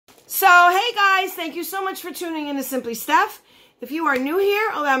So, hey guys, thank you so much for tuning in to Simply Steph. If you are new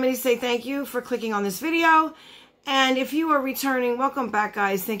here, allow me to say thank you for clicking on this video. And if you are returning, welcome back,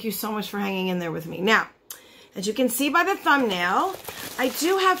 guys. Thank you so much for hanging in there with me. Now, as you can see by the thumbnail, I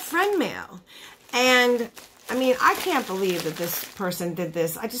do have friend mail. And, I mean, I can't believe that this person did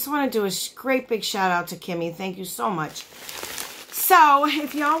this. I just want to do a great big shout out to Kimmy. Thank you so much. So,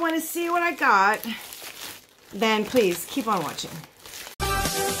 if y'all want to see what I got, then please keep on watching.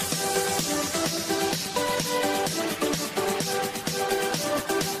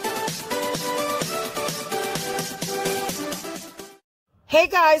 Hey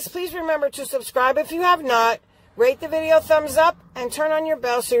guys, please remember to subscribe if you have not, rate the video thumbs up, and turn on your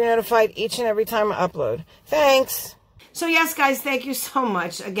bell so you're notified each and every time I upload. Thanks. So yes guys, thank you so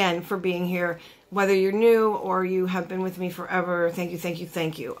much again for being here. Whether you're new or you have been with me forever, thank you, thank you,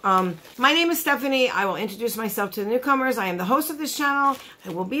 thank you. My name is Stephanie. I will introduce myself to the newcomers. I am the host of this channel. I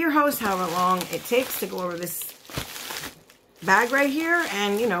will be your host however long it takes to go over this bag right here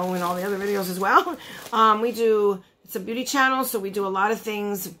and, you know, in all the other videos as well. It's a beauty channel, so we do a lot of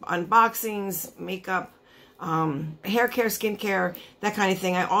things, unboxings, makeup, hair care, skincare, that kind of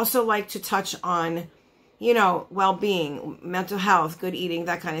thing. I also like to touch on, you know, well-being, mental health, good eating,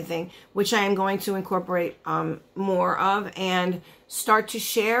 that kind of thing, which I am going to incorporate more of and start to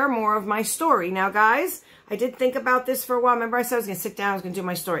share more of my story. Now, guys, I did think about this for a while. Remember I said I was going to sit down, I was going to do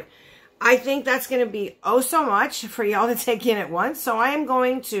my story. I think that's going to be oh so much for y'all to take in at once, so I am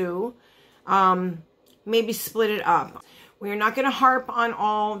going to maybe split it up. We're not going to harp on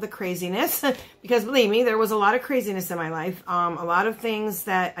all the craziness because believe me, there was a lot of craziness in my life. A lot of things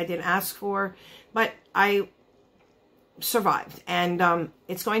that I didn't ask for, but I survived. And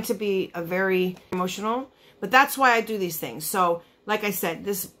it's going to be a very emotional, but that's why I do these things. So like I said,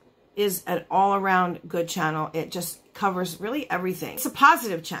 this is an all-around good channel. It just covers really everything. It's a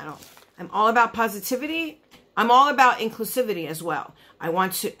positive channel. I'm all about positivity. I'm all about inclusivity as well. I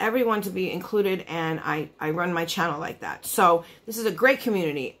want everyone to be included, and I run my channel like that. So this is a great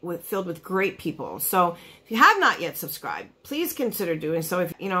community filled with great people. So if you have not yet subscribed, please consider doing so.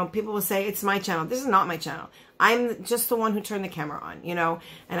 If, you know, people will say, it's my channel. This is not my channel. I'm just the one who turned the camera on, you know,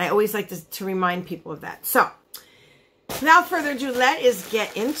 and I always like to remind people of that. So without further ado, let us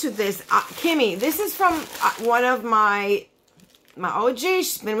get into this. Kimmy, this is from one of my OG.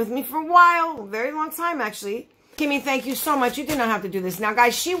 She's been with me for a while, a very long time actually. Kimmy, thank you so much. You did not have to do this. Now,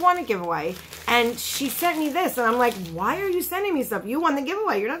 guys, she won a giveaway, and she sent me this, and I'm like, why are you sending me stuff? You won the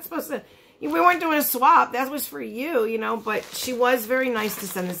giveaway. You're not supposed to. We weren't doing a swap. That was for you, you know, but she was very nice to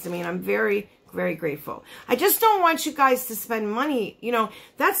send this to me, and I'm very, very grateful. I just don't want you guys to spend money. You know,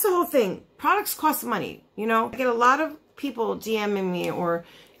 that's the whole thing. Products cost money, you know. I get a lot of people DMing me or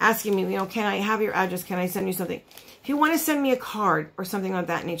asking me, you know, can I have your address? Can I send you something? If you want to send me a card or something of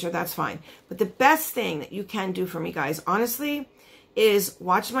that nature, that's fine. But the best thing that you can do for me, guys, honestly, is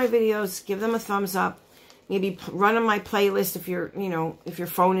watch my videos, give them a thumbs up, maybe run on my playlist if you're, you know, if your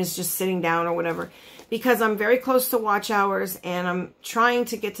phone is just sitting down or whatever, because I'm very close to watch hours and I'm trying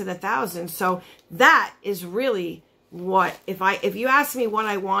to get to the 1,000. So that is really what, if you ask me what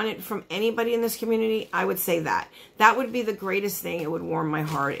I wanted from anybody in this community, I would say that. That would be the greatest thing. It would warm my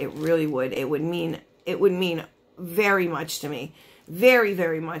heart. It really would. It would mean very much to me. Very,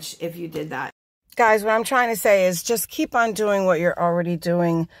 very much if you did that. Guys, what I'm trying to say is just keep on doing what you're already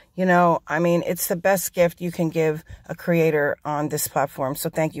doing. You know, I mean, it's the best gift you can give a creator on this platform. So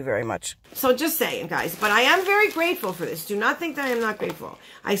thank you very much. So just saying, guys, but I am very grateful for this. Do not think that I am not grateful.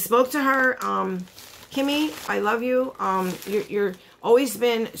 I spoke to her. Kimmy, I love you. You're always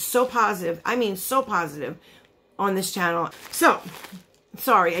been so positive. I mean, so positive on this channel. So,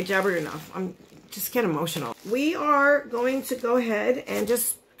 sorry, I jabbered enough. Just get emotional. We are going to go ahead and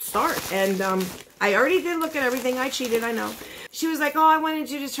just start. And I already did look at everything. I cheated, I know. She was like, oh, I wanted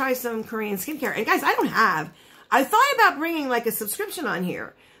you to try some Korean skincare. And guys, I don't have. I thought about bringing like a subscription on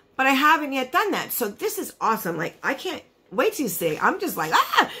here, but I haven't yet done that. So this is awesome. Like, I can't wait till you see. I'm just like,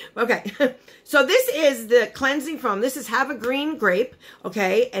 ah! Okay. So this is the cleansing foam. This is Have a Green Grape,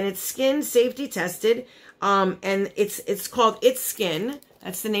 okay? And it's skin safety tested. And it's called It's Skin.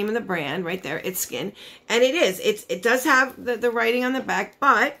 That's the name of the brand right there. It's Skin. And it does have the writing on the back,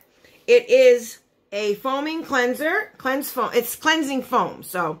 but it is a foaming cleanser. It's cleansing foam.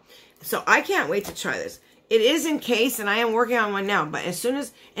 So I can't wait to try this. It is encased, and I am working on one now, but as soon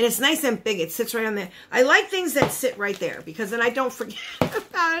as, and it's nice and big, it sits right on there. I like things that sit right there, because then I don't forget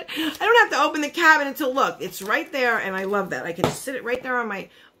about it. I don't have to open the cabinet to look. It's right there, and I love that. I can just sit it right there on my,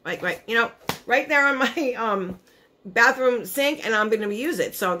 right there on my bathroom sink, and I'm going to use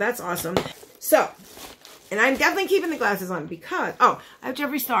it. So that's awesome. So And I'm definitely keeping the glasses on because, oh, I have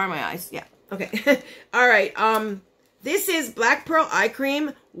Jeffree Star in my eyes. Yeah. Okay. All right. This is Black Pearl Eye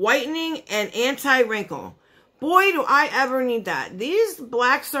Cream, whitening and anti-wrinkle. Boy, do I ever need that. These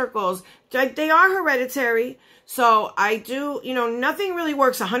black circles, they are hereditary. So I do, you know, nothing really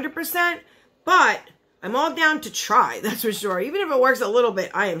works 100%, but I'm all down to try. That's for sure. Even if it works a little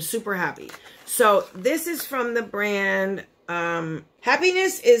bit, I am super happy. So this is from the brand,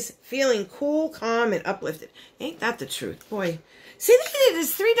 Happiness is feeling cool, calm, and uplifted. Ain't that the truth? Boy. See, look at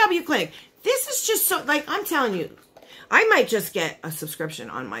this 3W Clinic. This is just so, like, I'm telling you, I might just get a subscription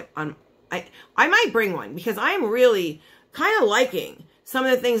on my, I might bring one because I am really kind of liking some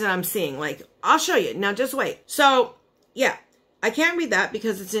of the things that I'm seeing. Like, I'll show you. Now, just wait. So, yeah, I can't read that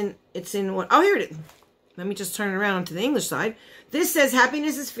because it's in what, oh, here it is. Let me just turn it around to the English side. This says,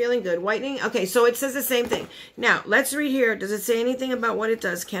 happiness is feeling good. Whitening. Okay, so it says the same thing. Now, let's read here. Does it say anything about what it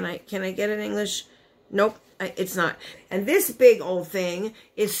does? Can I get it in English? Nope, it's not. And this big old thing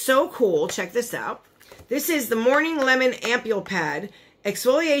is so cool. Check this out. This is the Morning Lemon Ampule Pad.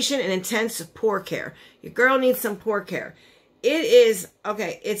 Exfoliation and intense pore care. Your girl needs some pore care. It is,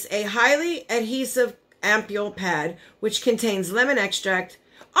 okay, it's a highly adhesive ampule pad, which contains lemon extract.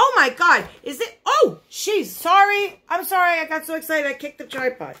 Oh my God, is it? Oh, sorry. I'm sorry. I got so excited. I kicked the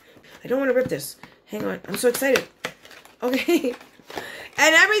tripod. I don't want to rip this. Hang on. I'm so excited. Okay.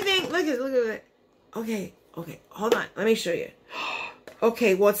 And everything, look at it. Okay. Hold on. Let me show you.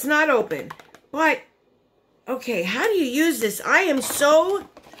 Okay. Well, it's not open, but okay. How do you use this? I am so,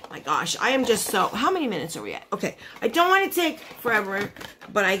 oh my gosh, I am just so, how many minutes are we at? Okay. I don't want to take forever,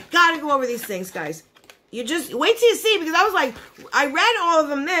 but I got to go over these things, guys. You just wait till you see, because I was like, I read all of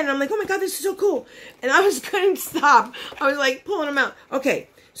them then, and I'm like, oh my God, this is so cool. And I couldn't stop. I was like pulling them out. Okay,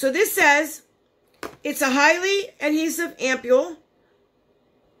 so this says, it's a highly adhesive ampule.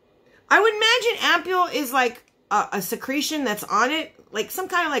 I would imagine ampule is like a secretion that's on it, like some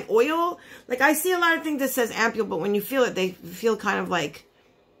kind of like oil. Like I see a lot of things that says ampule, but when you feel it, they feel kind of like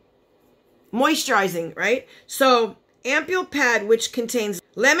moisturizing, right? So ampule pad, which contains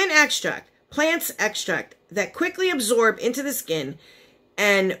lemon extract, plants extract that quickly absorb into the skin,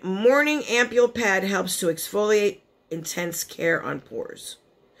 and morning ampule pad helps to exfoliate, intense care on pores.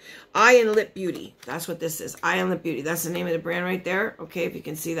 Eye and Lip Beauty. That's what this is. Eye and Lip Beauty. That's the name of the brand right there. Okay, if you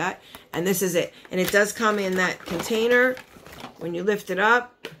can see that. And this is it. And it does come in that container. When you lift it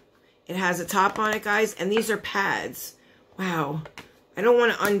up, it has a top on it, guys. And these are pads. Wow. I don't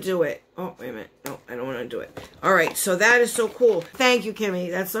want to undo it. Oh, wait a minute. No, I don't want to undo it. All right, so that is so cool. Thank you, Kimmy.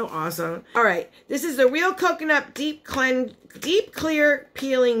 That's so awesome. All right, this is the Real Coconut Deep Clear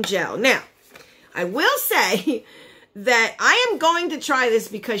Peeling Gel. Now, I will say that I am going to try this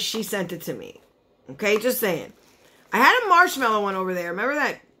because she sent it to me. Okay, just saying. I had a marshmallow one over there. Remember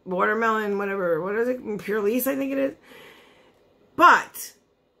that watermelon, whatever, what is it? Pure Lease, I think it is. But,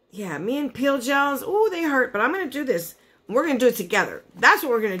 yeah, me and peel gels, ooh, they hurt. But I'm going to do this. We're going to do it together. That's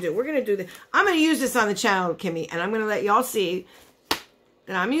what we're going to do. We're going to do this. I'm going to use this on the channel, Kimmy, and I'm going to let y'all see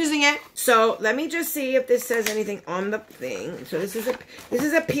that I'm using it. So let me just see if this says anything on the thing. So this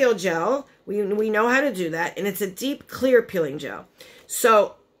is a peel gel. We know how to do that, and it's a deep clear peeling gel.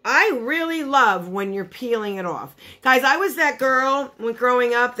 So I really love when you're peeling it off. Guys, I was that girl when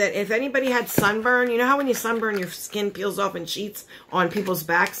growing up that if anybody had sunburn, you know how when you sunburn, your skin peels off in sheets on people's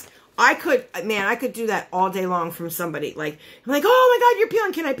backs? I could do that all day long from somebody. Like, I'm like, oh my God, you're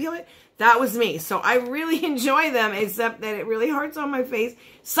peeling. Can I peel it? That was me. So I really enjoy them, except that it really hurts on my face.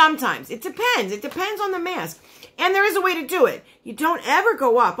 Sometimes. It depends. It depends on the mask. And there is a way to do it. You don't ever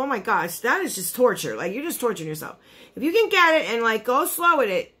go up. Oh my gosh, that is just torture. Like, you're just torturing yourself. If you can get it and like go slow with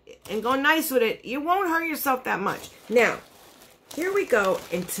it and go nice with it, you won't hurt yourself that much. Now, here we go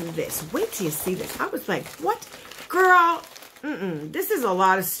into this. Wait till you see this. I was like, what? Girl, this is a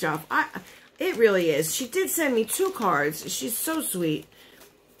lot of stuff. It really is. She did send me 2 cards. She's so sweet.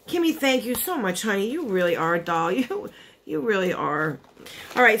 Kimmy, thank you so much, honey. You really are a doll. You really are.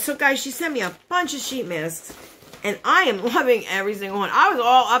 All right, so guys, she sent me a bunch of sheet masks, and I am loving every single one. I was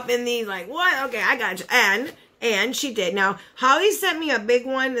all up in these, like, what? Okay, I got you. And she did. Now, Holly sent me a big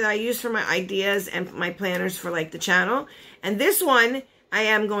one that I use for my ideas and my planners for, like, the channel. And this one I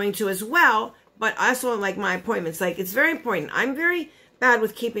am going to as well, but also, like, my appointments. Like, it's very important. I'm very bad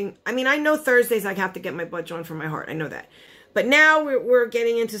with keeping... I mean, I know Thursdays I have to get my blood drawn for my heart. I know that. But now we're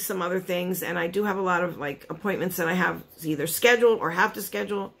getting into some other things, and I do have a lot of, like, appointments that I have either scheduled or have to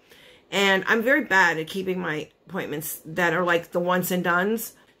schedule. And I'm very bad at keeping my appointments that are, like, the once and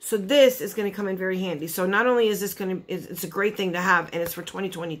dones. So this is going to come in very handy. So not only is this going to... It's a great thing to have, and it's for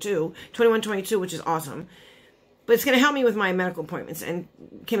 2022, 21-22, which is awesome. But it's going to help me with my medical appointments. And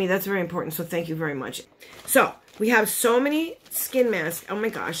Kimmy, that's very important. So thank you very much. So we have so many skin masks. Oh my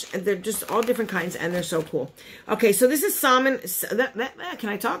gosh. And they're just all different kinds. And they're so cool. Okay. So this is salmon. Can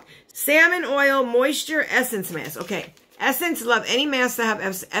I talk? Salmon oil moisture essence mask. Okay. Essence, love any masks that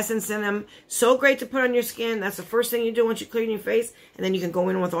have essence in them. So great to put on your skin. That's the first thing you do once you clean your face. And then you can go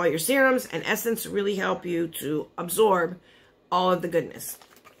in with all your serums. And essence really help you to absorb all of the goodness.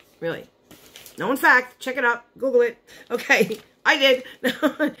 Really. Known fact. Check it out. Google it. Okay. I did.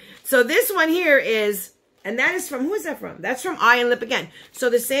 So this one here is, and that is from, who is that from? That's from Eye and Lip Again. So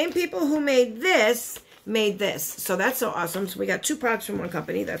the same people who made this. So that's so awesome. So we got 2 products from one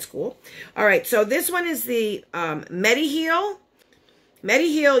company. That's cool. All right. So this one is the MediHeal.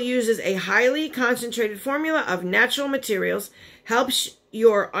 MediHeal uses a highly concentrated formula of natural materials, helps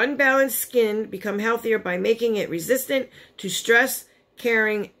your unbalanced skin become healthier by making it resistant to stress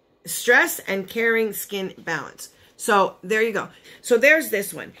and caring skin balance. So there you go. So there's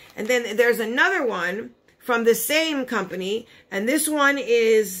this one. And then there's another one from the same company. And this one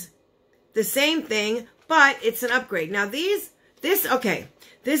is the same thing, but it's an upgrade. Now this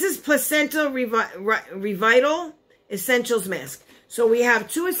is Placenta Revital Essentials Mask. So we have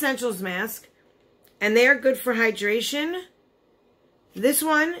 2 Essentials Masks, and they are good for hydration. This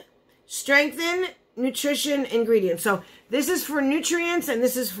one, Strengthen Nutrition Ingredients. So this is for nutrients, and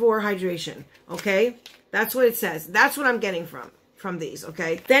this is for hydration, okay? That's what it says. That's what I'm getting from these,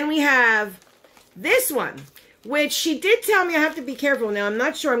 okay? Then we have this one, which she did tell me I have to be careful. Now, I'm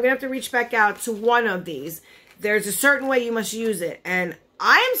not sure. I'm going to have to reach back out to one of these. There's a certain way you must use it. And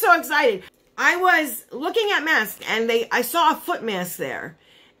I am so excited. I was looking at masks, and I saw a foot mask there.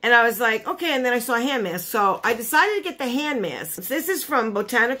 And I was like, okay, and then I saw a hand mask. So I decided to get the hand mask. This is from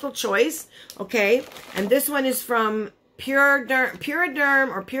Botanical Choice, okay? And this one is from Pure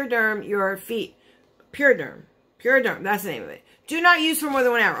Derm, your feet. Pure Derm, that's the name of it. Do not use for more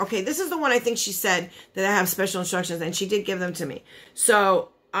than 1 hour. Okay, this is the one I think she said that I have special instructions, and she did give them to me. So,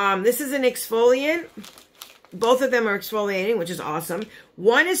 this is an exfoliant. Both of them are exfoliating, which is awesome.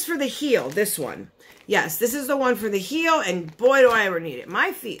 One is for the heel, this one. Yes, this is the one for the heel, and boy, do I ever need it.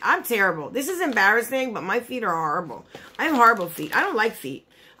 My feet, I'm terrible. This is embarrassing, but my feet are horrible. I have horrible feet. I don't like feet.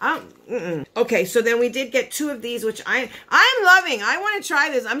 Okay, so then we did get 2 of these, which I'm loving. I want to try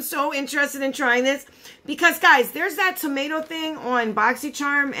this. I'm so interested in trying this because, guys, there's that tomato thing on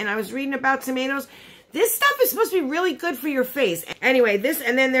BoxyCharm, and I was reading about tomatoes. This stuff is supposed to be really good for your face. Anyway,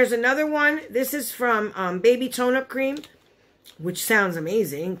 and then there's another one. This is from Baby Tone Up Cream, which sounds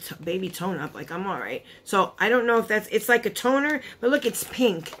amazing. Baby Tone Up, like I'm all right. So I don't know if it's like a toner, but look, it's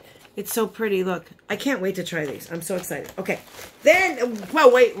pink. It's so pretty. Look, I can't wait to try these. I'm so excited. Okay. Then,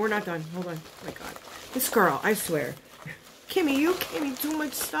 well, wait, we're not done. Hold on. Oh my God. This girl, I swear. Kimmy, you gave me too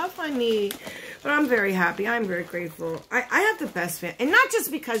much stuff I need. But I'm very happy. I'm very grateful. I have the best fan. And not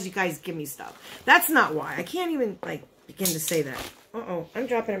just because you guys give me stuff. That's not why. I can't even, like, begin to say that. Uh-oh. I'm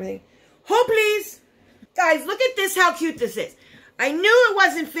dropping everything. Hold, please. Guys, look at this, how cute this is. I knew it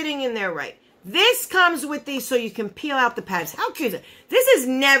wasn't fitting in there right. This comes with these so you can peel out the pads. How cute is it? This is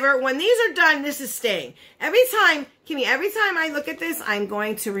never, when these are done, this is staying. Every time, Kimmy, every time I look at this, I'm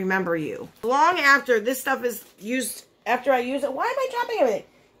going to remember you. Long after this stuff is used, after I use it, why am I dropping everything?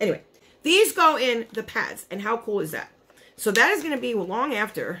 Anyway, these go in the pads, and how cool is that? So that is going to be long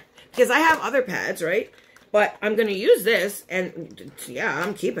after, because I have other pads, right? But I'm going to use this, and yeah,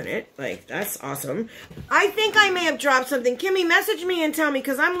 I'm keeping it. Like, that's awesome. I think I may have dropped something. Kimmy, message me and tell me,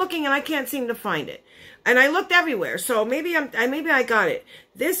 because I'm looking and I can't seem to find it. And I looked everywhere, so maybe I got it.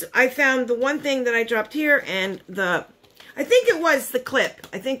 This, I found the one thing that I dropped here, and I think it was the clip.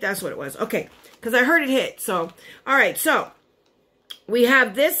 I think that's what it was. Okay, because I heard it hit. So, all right, so we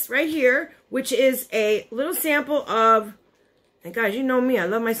have this right here, which is a little sample of, and guys, you know me, I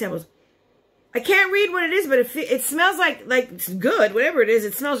love my samples. I can't read what it is, but it smells like it's good. Whatever it is,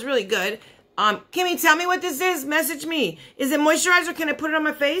 it smells really good. Kimmy, tell me what this is. Message me. Is it moisturizer? Can I put it on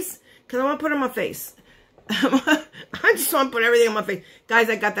my face? Because I want to put it on my face. I just want to put everything on my face. Guys,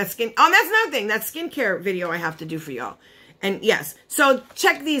 I got that skin. Oh, that's another thing. That skincare video I have to do for y'all. And yes, so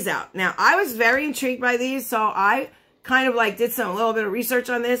check these out. Now, I was very intrigued by these, so I kind of like did a little bit of research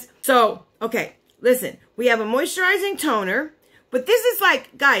on this. So, okay, listen. We have a moisturizing toner. But this is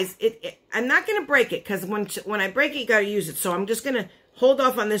like, guys, I'm not going to break it because when I break it, you got to use it. So I'm just going to hold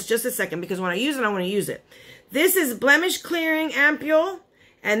off on this just a second because when I use it, I want to use it. This is Blemish Clearing Ampule,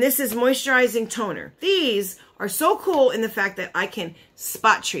 and this is Moisturizing Toner. These are so cool in the fact that I can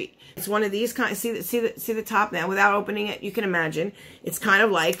spot treat. It's one of these kind. See the top now without opening it. You can imagine it's kind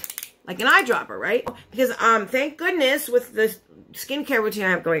of like an eyedropper, right? Because thank goodness with the skincare routine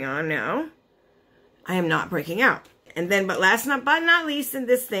I have going on now. I am not breaking out. And then, but last but not least, in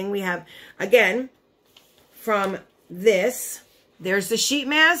this thing, we have, again, from this, there's the sheet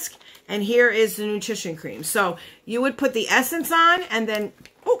mask, and here is the nutrition cream. So you would put the essence on, and then,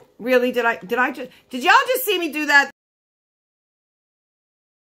 oh, really, did y'all just see me do that?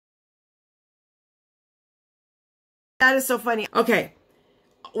 That is so funny. Okay,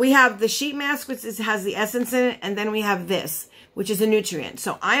 we have the sheet mask, which has the essence in it, and then we have this, which is a nutrient.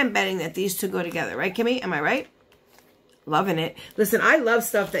 So I am betting that these two go together, right, Kimmy? Am I right? Loving it. Listen, I love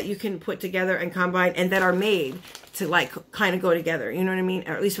stuff that you can put together and combine and that are made to like kind of go together. You know what I mean?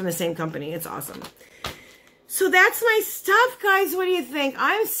 Or at least from the same company. It's awesome. So that's my stuff, guys. What do you think?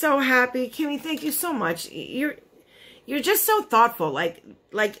 I'm so happy. Kimmy, thank you so much. You're just so thoughtful. Like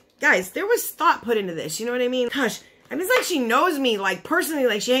guys, there was thought put into this. You know what I mean? Gosh, I mean, it's like she knows me, like, personally,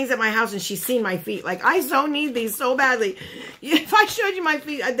 like, she hangs at my house and she's seen my feet. Like, I so need these so badly. If I showed you my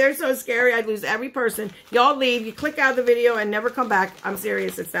feet, they're so scary, I'd lose every person. Y'all leave, you click out of the video and never come back. I'm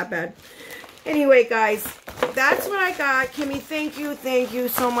serious, it's that bad. Anyway, guys, that's what I got. Kimmy, thank you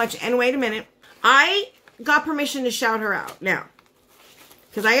so much. And wait a minute. I got permission to shout her out now.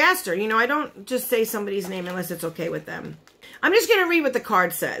 Because I asked her, you know, I don't just say somebody's name unless it's okay with them. I'm just going to read what the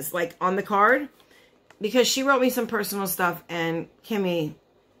card says, like, on the card. Because she wrote me some personal stuff, and Kimmy,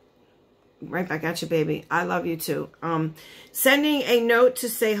 right back at you, baby. I love you too. Sending a note to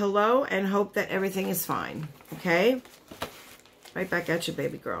say hello and hope that everything is fine. Okay? Right back at you,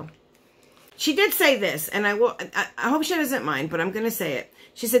 baby girl. She did say this, and I hope she doesn't mind, but I'm going to say it.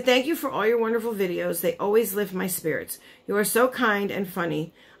 She said, thank you for all your wonderful videos. They always lift my spirits. You are so kind and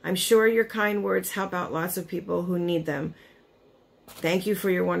funny. I'm sure your kind words help out lots of people who need them. Thank you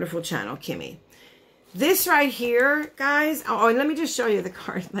for your wonderful channel, Kimmy. This right here, guys, oh, and let me just show you the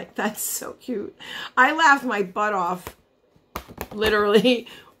card. Like, that's so cute. I laughed my butt off, literally,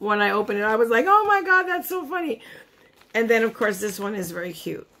 when I opened it. I was like, oh my God, that's so funny. And then, of course, this one is very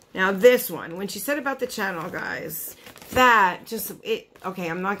cute. Now, this one, when she said about the channel, guys, that just, okay,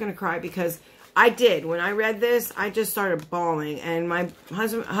 I'm not going to cry because I did. When I read this, I just started bawling. And my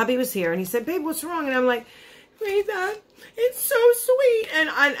hubby was here, and he said, babe, what's wrong? And I'm like, read that. It's so sweet. And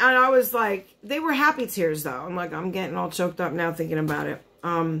I was like, they were happy tears though. I'm like, I'm getting all choked up now thinking about it.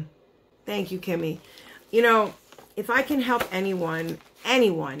 Thank you, Kimmy. You know, if I can help anyone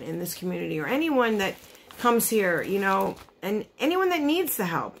in this community or anyone that comes here, you know, and anyone that needs the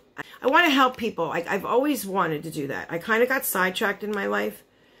help, I want to help people. I've always wanted to do that. I kind of got sidetracked in my life,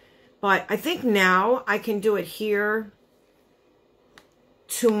 but I think now I can do it here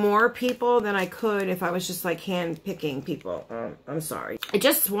to more people than I could if I was just like hand picking people. I'm sorry. I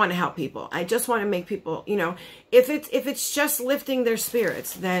just want to help people. I just want to make people, you know, if it's just lifting their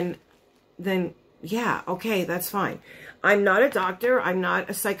spirits, then yeah, okay, that's fine. I'm not a doctor. I'm not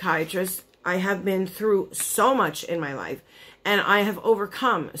a psychiatrist. I have been through so much in my life, and I have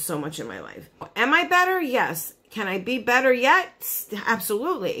overcome so much in my life. Am I better? Yes. Can I be better yet?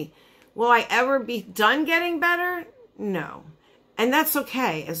 Absolutely. Will I ever be done getting better? No. And that's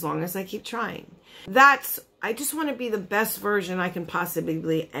okay as long as I keep trying. I just want to be the best version I can possibly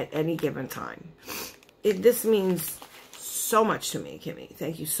be at any given time. This means so much to me, Kimmy.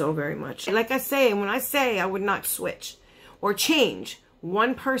 Thank you so very much. Like I say, when I say I would not switch or change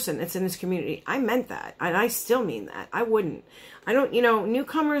one person that's in this community, I meant that. And I still mean that. I wouldn't. I don't, you know,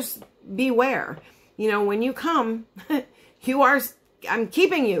 newcomers beware. You know, when you come, I'm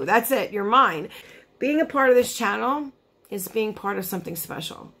keeping you. That's it. You're mine. Being a part of this channel is being part of something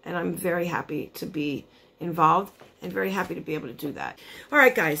special. And I'm very happy to be involved and very happy to be able to do that. All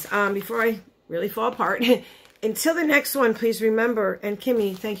right, guys, before I really fall apart, until the next one, please remember, and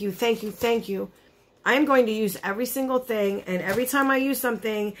Kimmy, thank you. I am going to use every single thing, and every time I use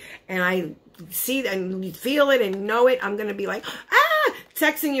something and I see and feel it and know it, I'm going to be like,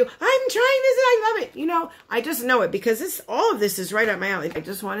 texting you, I'm trying this and I love it. You know, I just know it because all of this is right up my alley. I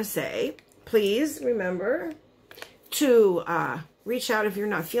just want to say, please remember to reach out if you're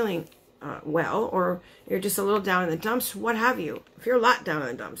not feeling well, or you're just a little down in the dumps, what have you. If you're a lot down in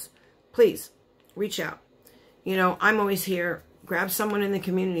the dumps, please reach out. You know, I'm always here. Grab someone in the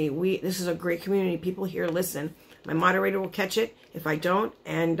community. This is a great community. People here listen. My moderator will catch it if I don't,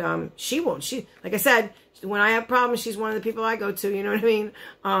 and she won't. Like I said, when I have problems, she's one of the people I go to. You know what I mean?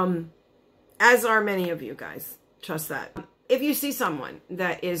 As are many of you guys. Trust that. If you see someone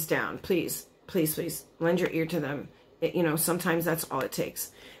that is down, please, please, please lend your ear to them. You know, sometimes that's all it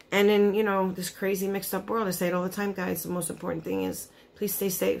takes. And in, you know, this crazy mixed up world, I say it all the time, guys, the most important thing is please stay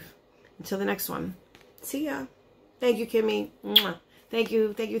safe. Until the next one. See ya. Thank you, Kimmy. Mwah. Thank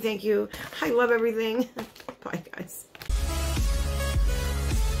you. I love everything. Bye, guys.